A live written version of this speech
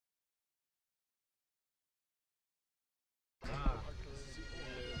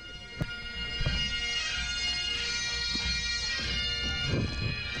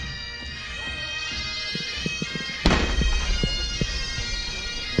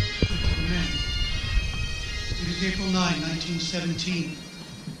April 9, 1917.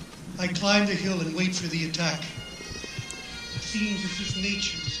 I climb the hill and wait for the attack. It seems as if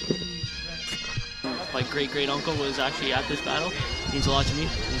nature is giving me threat. My great-great-uncle was actually at this battle. It means a lot to me.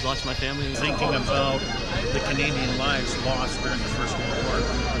 It means a lot to my family. Thinking about the Canadian lives lost during the First World War.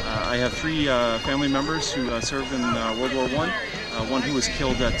 I have three family members who served in World War I. One who was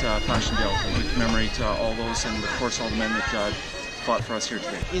killed at Passchendaele. We commemorate all those and, of course, all the men that fought for us here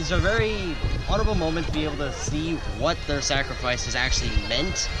today. It's a very honorable moment to be able to see what their sacrifices actually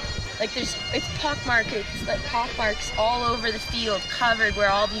meant. Like it's pock marks all over the field, covered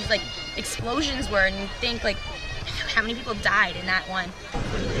where all these like explosions were, and you think like how many people died in that one.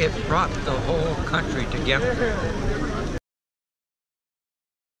 It brought the whole country together.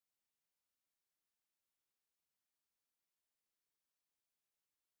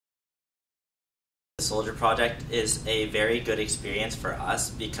 The Soldier Project is a very good experience for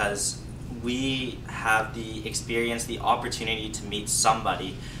us because we have the experience, the opportunity to meet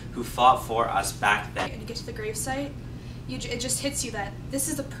somebody who fought for us back then. And you get to the gravesite, it just hits you that this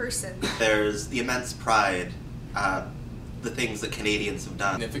is a person. There's the immense pride, the things that Canadians have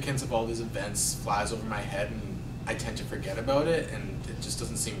done. The significance of all these events flies over my head and I tend to forget about it and it just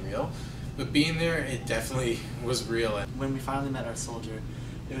doesn't seem real. But being there, it definitely was real. When we finally met our soldier,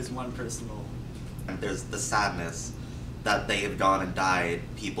 it was one personal. And there's the sadness that they have gone and died,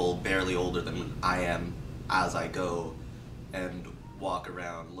 people barely older than I am, as I go and walk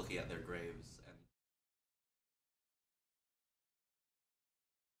around looking at their graves.